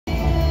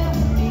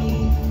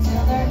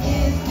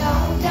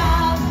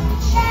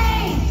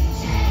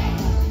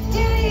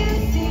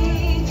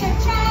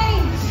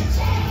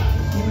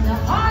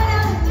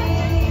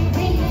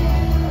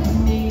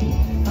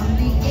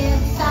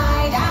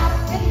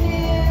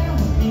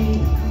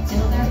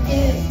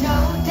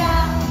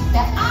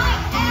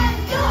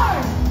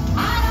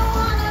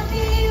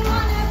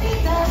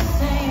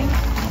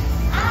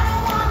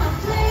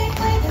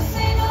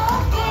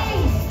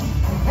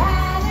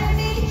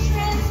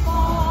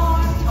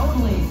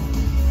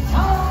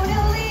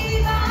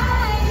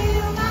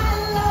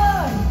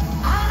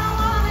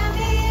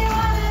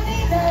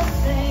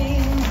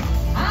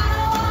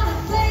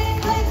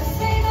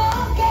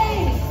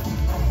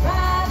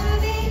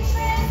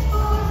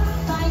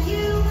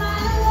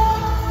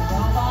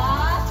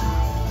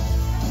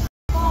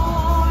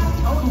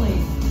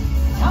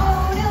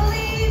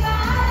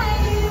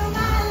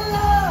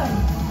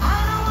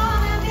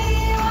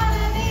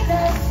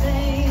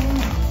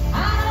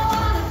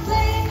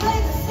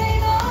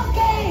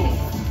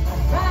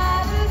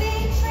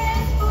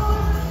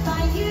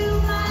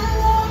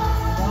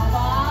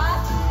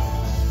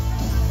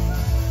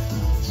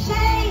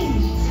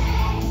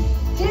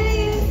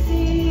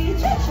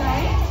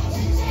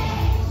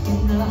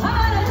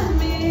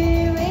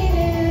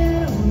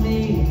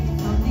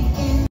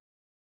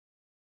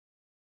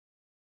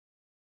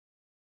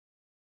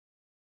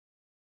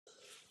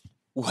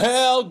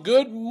Well,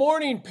 good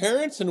morning,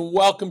 parents, and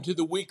welcome to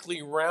the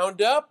weekly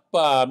roundup.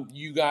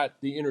 You got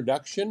the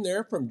introduction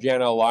there from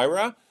Jana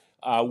Lyra.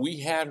 We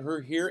had her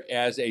here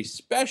as a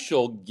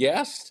special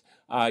guest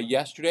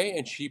yesterday,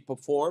 and she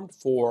performed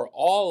for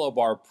all of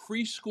our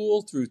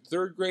preschool through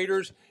third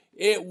graders.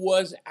 It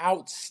was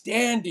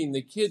outstanding.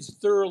 The kids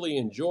thoroughly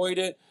enjoyed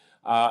it.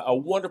 A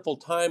wonderful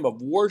time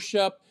of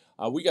worship.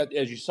 We got,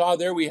 as you saw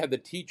there, we had the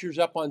teachers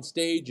up on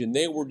stage, and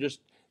they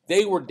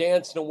were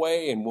dancing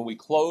away. And when we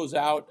close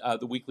out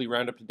the weekly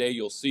roundup today,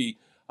 you'll see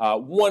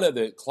one of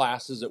the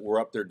classes that were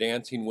up there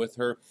dancing with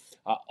her.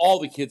 All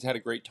the kids had a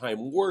great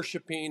time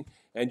worshiping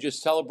and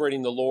just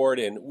celebrating the Lord.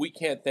 And we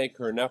can't thank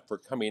her enough for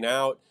coming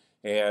out.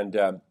 And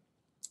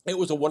it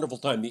was a wonderful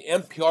time. The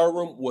NPR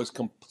room was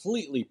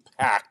completely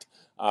packed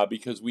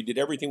because we did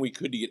everything we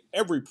could to get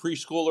every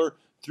preschooler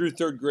through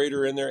third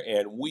grader in there,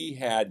 and we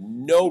had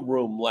no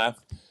room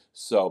left.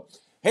 So,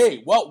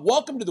 hey, well,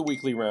 welcome to the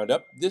weekly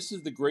roundup. This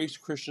is the Grace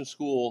Christian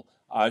School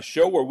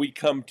show where we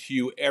come to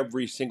you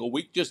every single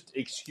week. Just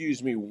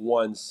excuse me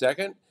one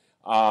second.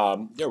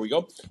 There we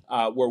go.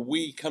 Where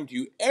we come to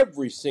you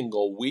every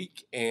single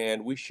week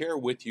and we share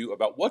with you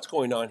about what's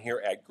going on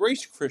here at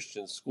Grace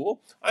Christian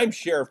School. I'm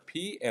Sheriff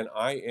P, and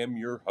I am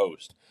your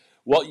host.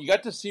 Well, you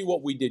got to see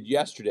what we did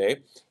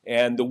yesterday,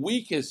 and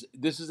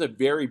this is a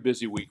very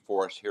busy week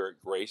for us here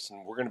at Grace,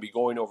 and we're going to be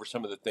going over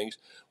some of the things.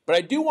 But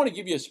I do want to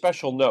give you a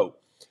special note.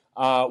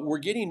 We're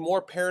getting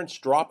more parents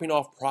dropping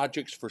off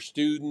projects for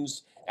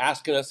students,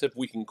 asking us if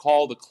we can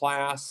call the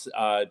class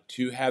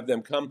to have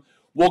them come.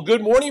 Well,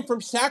 good morning from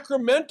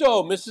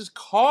Sacramento. Mrs.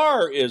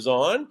 Carr is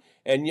on.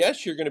 And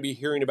yes, you're going to be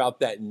hearing about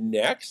that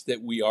next,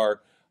 that we are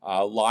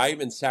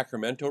live in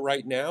Sacramento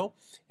right now,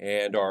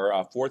 and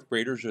our fourth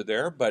graders are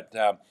there. But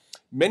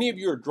many of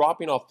you are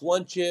dropping off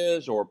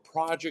lunches or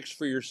projects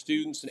for your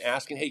students and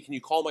asking, hey, can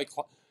you call my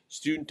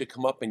student to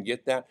come up and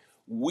get that?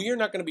 We are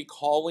not going to be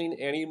calling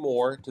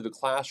anymore to the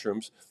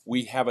classrooms.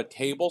 We have a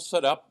table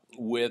set up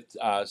with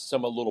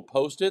some little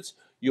Post-its.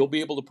 You'll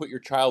be able to put your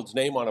child's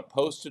name on a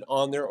Post-it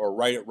on there or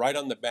write it right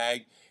on the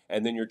bag,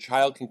 and then your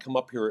child can come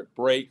up here at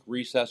break,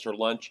 recess, or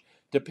lunch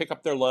to pick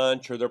up their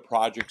lunch or their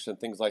projects and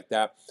things like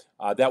that.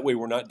 That way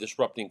we're not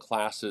disrupting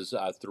classes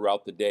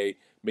throughout the day,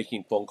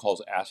 making phone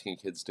calls, asking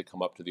kids to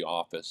come up to the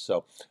office.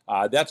 So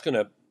that's going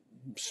to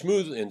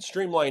smooth and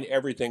streamline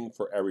everything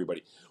for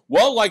everybody.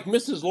 Well, like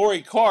Mrs.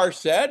 Lori Carr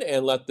said,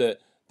 and let the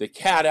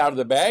cat out of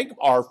the bag,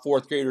 our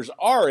fourth graders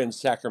are in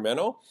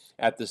Sacramento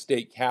at the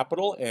state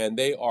capitol, and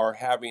they are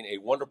having a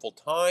wonderful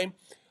time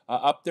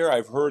up there.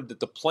 I've heard that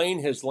the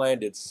plane has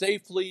landed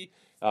safely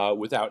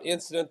without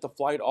incident, the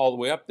flight all the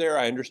way up there.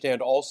 I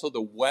understand also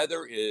the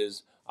weather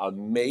is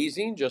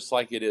amazing, just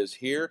like it is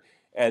here,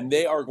 and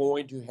they are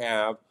going to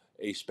have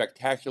a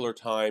spectacular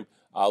time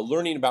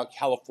learning about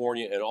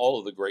California and all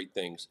of the great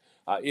things.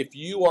 If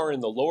you are in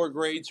the lower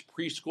grades,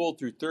 preschool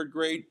through third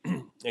grade,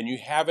 and you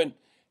haven't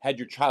had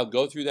your child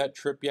go through that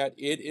trip yet,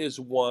 it is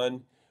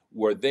one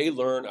where they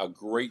learn a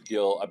great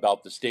deal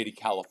about the state of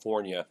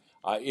California.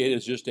 It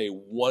is just a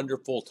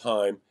wonderful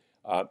time.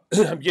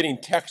 I'm getting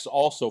texts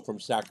also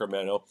from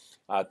Sacramento,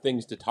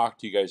 things to talk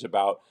to you guys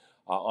about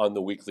on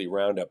the weekly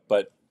roundup.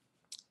 But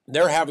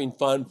they're having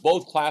fun.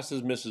 Both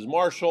classes, Mrs.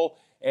 Marshall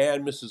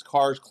and Mrs.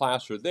 Carr's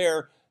class, are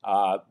there.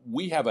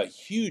 We have a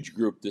huge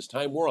group this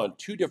time. We're on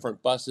two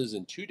different buses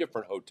in two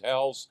different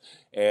hotels,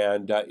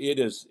 and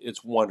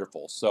it's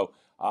wonderful. So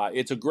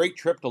it's a great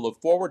trip to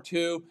look forward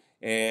to,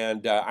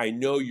 and I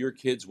know your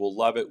kids will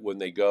love it when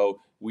they go.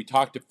 We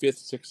talked to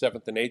 5th, 6th,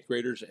 7th, and 8th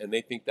graders, and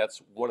they think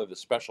that's one of the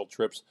special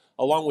trips,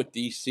 along with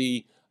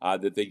DC,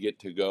 that they get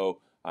to go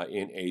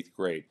in 8th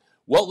grade.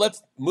 Well,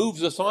 let's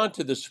move us on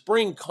to the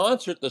spring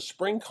concert. The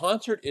spring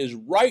concert is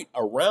right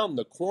around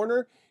the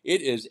corner.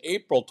 It is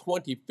April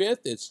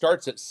 25th. It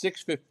starts at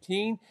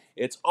 6:15.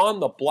 It's on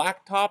the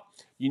blacktop.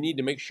 You need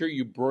to make sure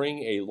you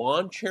bring a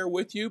lawn chair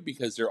with you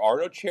because there are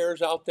no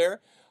chairs out there.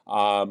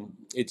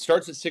 It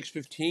starts at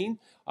 6:15.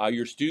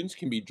 Your students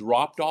can be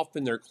dropped off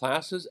in their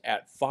classes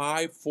at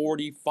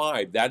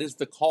 5:45. That is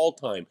the call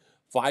time.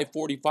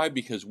 5:45,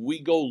 because we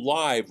go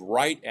live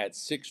right at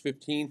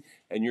 6:15,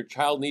 and your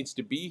child needs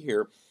to be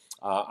here.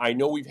 I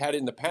know we've had it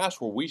in the past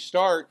where we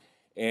start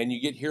and you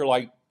get here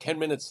like 10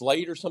 minutes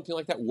late or something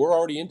like that. We're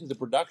already into the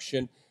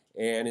production,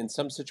 and in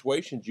some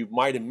situations, you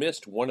might have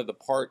missed one of the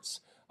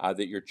parts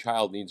that your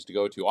child needs to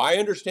go to. I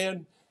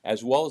understand,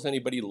 as well as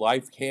anybody,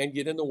 life can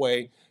get in the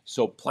way,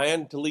 so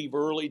plan to leave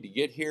early to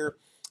get here.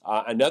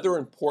 Another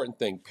important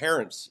thing,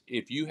 parents,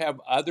 if you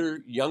have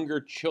other younger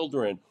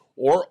children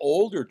or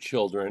older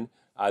children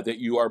that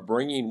you are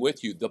bringing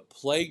with you, the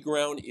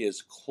playground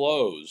is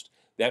closed.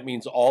 That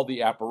means all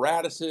the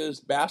apparatuses,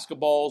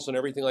 basketballs, and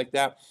everything like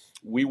that.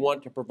 We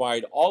want to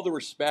provide all the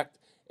respect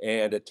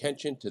and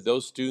attention to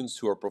those students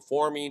who are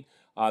performing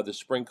the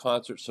spring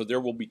concert. So there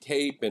will be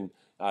tape, and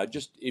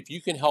just if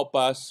you can help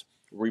us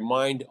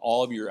remind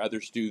all of your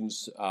other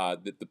students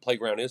that the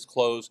playground is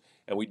closed,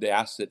 and we'd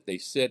ask that they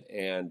sit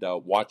and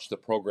watch the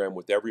program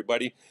with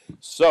everybody.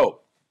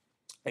 So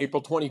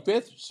April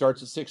 25th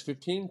starts at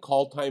 6:15.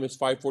 Call time is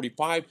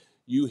 5:45.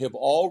 You have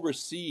all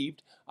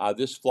received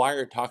this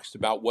flyer. It talks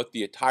about what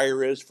the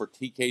attire is for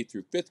TK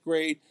through 5th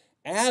grade,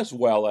 as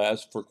well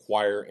as for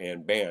choir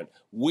and band.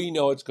 We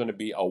know it's going to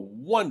be a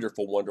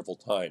wonderful, wonderful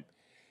time.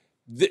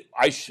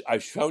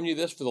 I've shown you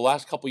this for the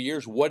last couple of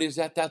years. What is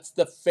that? That's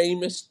the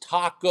famous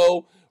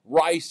taco,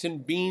 rice,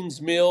 and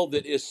beans meal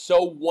that is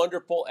so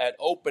wonderful at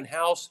Open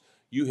House.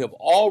 You have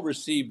all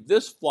received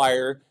this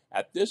flyer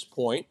at this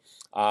point.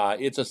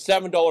 It's a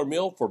 $7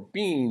 meal for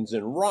beans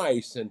and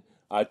rice and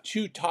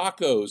 2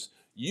 tacos.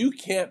 You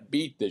can't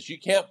beat this. You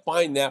can't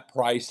find that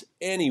price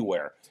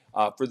anywhere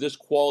for this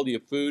quality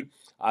of food.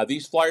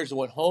 These flyers that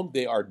went home,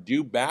 they are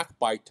due back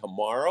by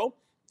tomorrow.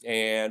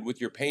 And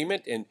with your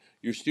payment and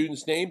your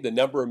student's name, the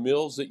number of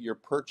meals that you're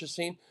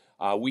purchasing,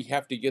 we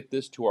have to get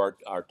this to our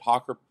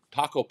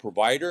taco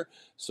provider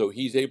so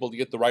he's able to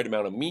get the right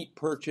amount of meat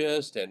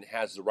purchased and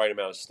has the right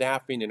amount of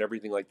staffing and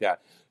everything like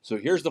that. So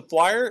here's the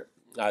flyer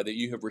that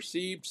you have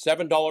received,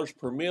 $7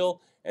 per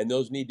meal, and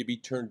those need to be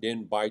turned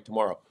in by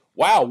tomorrow.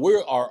 Wow, we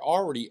are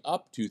already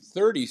up to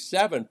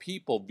 37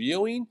 people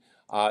viewing.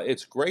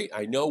 It's great.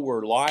 I know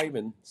we're live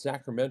in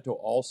Sacramento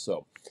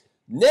also.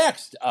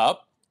 Next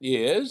up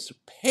is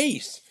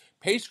PACE.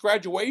 PACE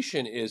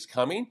graduation is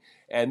coming,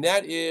 and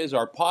that is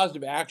our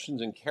Positive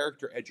Actions and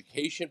Character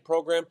Education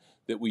program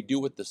that we do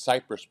with the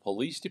Cypress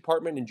Police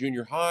Department in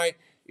junior high.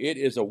 It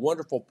is a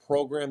wonderful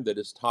program that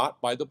is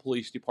taught by the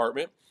police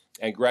department,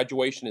 and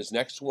graduation is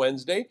next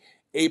Wednesday,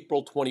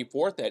 April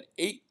 24th at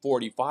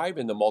 8:45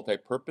 in the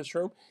multipurpose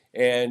room.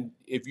 And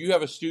if you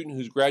have a student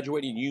who's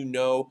graduating, you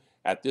know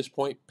at this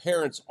point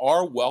parents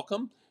are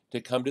welcome to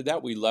come to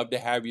that. We love to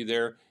have you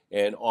there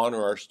and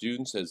honor our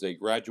students as they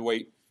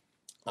graduate,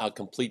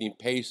 completing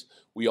PACE.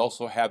 We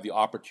also have the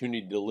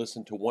opportunity to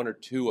listen to 1 or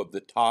 2 of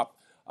the top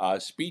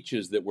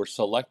speeches that were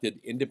selected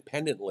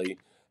independently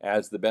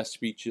as the best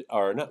speeches.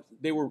 Or not,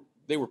 they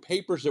were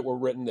papers that were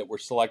written that were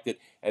selected,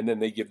 and then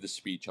they give the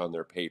speech on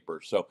their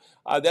paper. So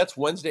that's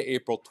Wednesday,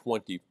 April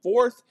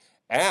 24th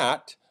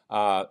at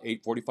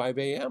 8:45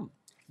 a.m.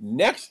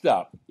 Next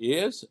up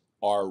is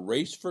our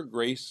Race for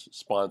Grace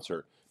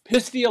sponsor,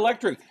 Pisti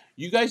Electric.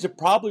 You guys have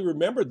probably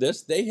remembered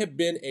this. They have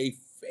been a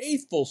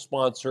faithful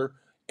sponsor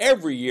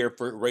every year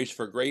for Race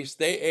for Grace.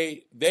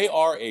 They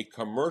are a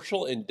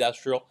commercial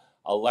industrial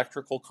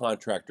electrical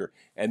contractor,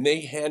 and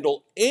they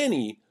handle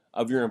any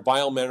of your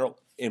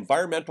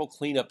environmental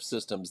cleanup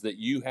systems that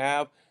you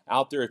have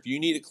out there. If you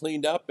need it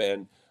cleaned up,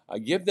 and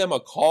give them a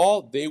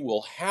call, they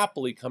will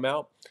happily come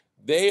out.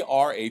 They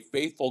are a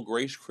faithful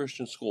Grace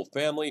Christian School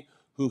family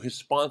who has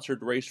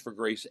sponsored Race for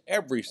Grace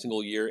every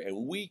single year,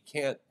 and we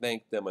can't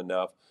thank them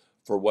enough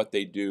for what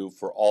they do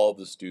for all of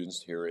the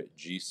students here at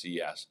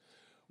GCS.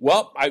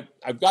 Well,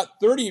 I've got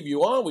 30 of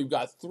you on. We've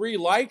got 3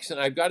 likes, and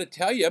I've got to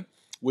tell you,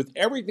 with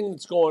everything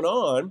that's going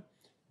on,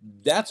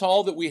 that's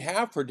all that we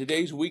have for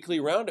today's weekly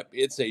roundup.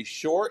 It's a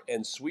short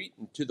and sweet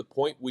and to the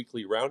point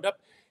weekly roundup,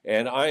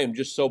 and I am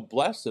just so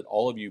blessed that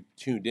all of you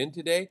tuned in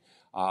today.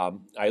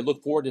 I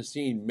look forward to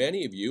seeing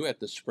many of you at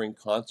the spring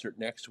concert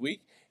next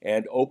week,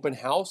 and Open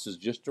House is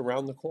just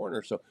around the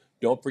corner. So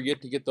don't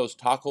forget to get those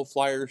taco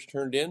flyers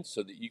turned in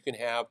so that you can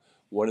have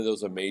one of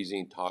those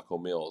amazing taco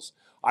meals.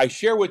 I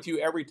share with you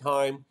every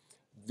time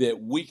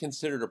that we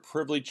consider it a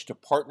privilege to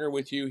partner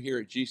with you here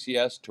at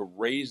GCS to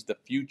raise the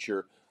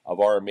future of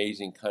our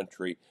amazing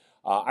country.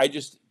 I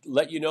just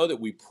let you know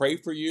that we pray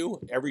for you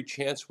every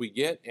chance we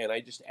get, and I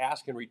just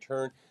ask in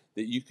return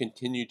that you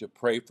continue to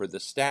pray for the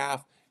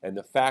staff and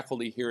the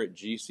faculty here at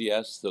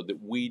GCS so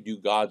that we do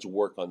God's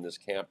work on this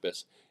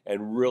campus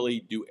and really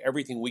do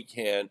everything we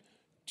can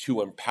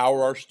to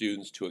empower our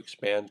students to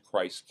expand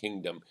Christ's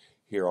kingdom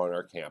here on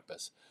our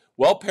campus.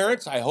 Well,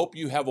 parents, I hope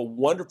you have a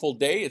wonderful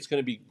day. It's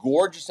going to be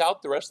gorgeous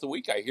out the rest of the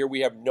week. I hear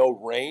we have no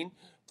rain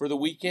for the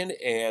weekend,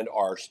 and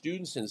our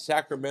students in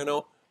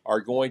Sacramento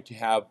are going to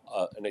have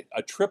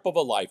a trip of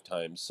a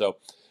lifetime. So,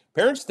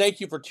 parents, thank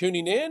you for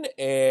tuning in,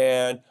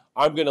 and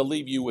I'm going to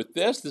leave you with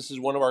this. This is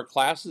one of our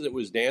classes that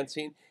was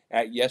dancing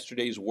at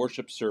yesterday's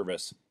worship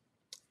service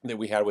that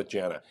we had with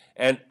Jana.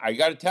 And I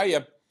got to tell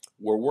you,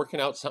 we're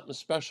working out something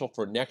special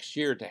for next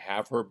year to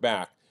have her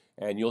back,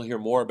 and you'll hear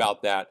more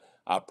about that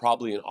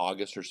probably in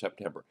August or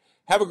September.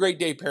 Have a great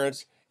day,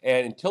 parents,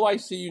 and until I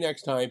see you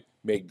next time,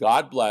 may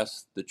God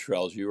bless the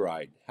trails you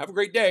ride. Have a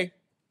great day.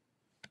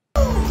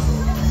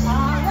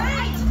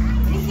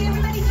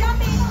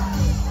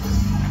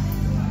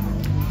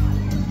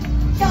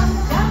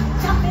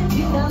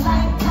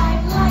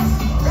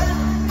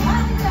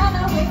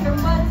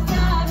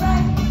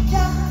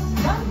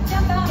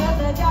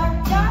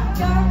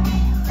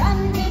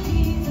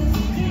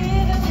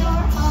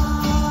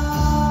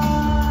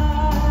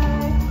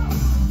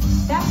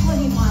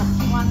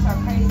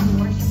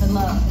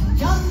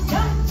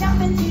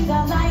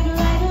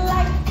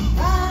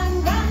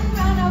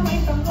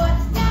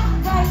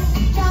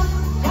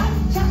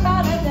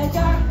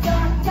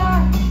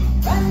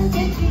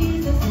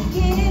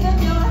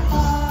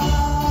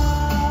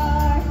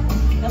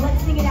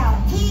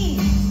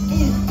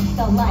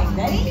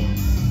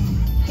 Ready?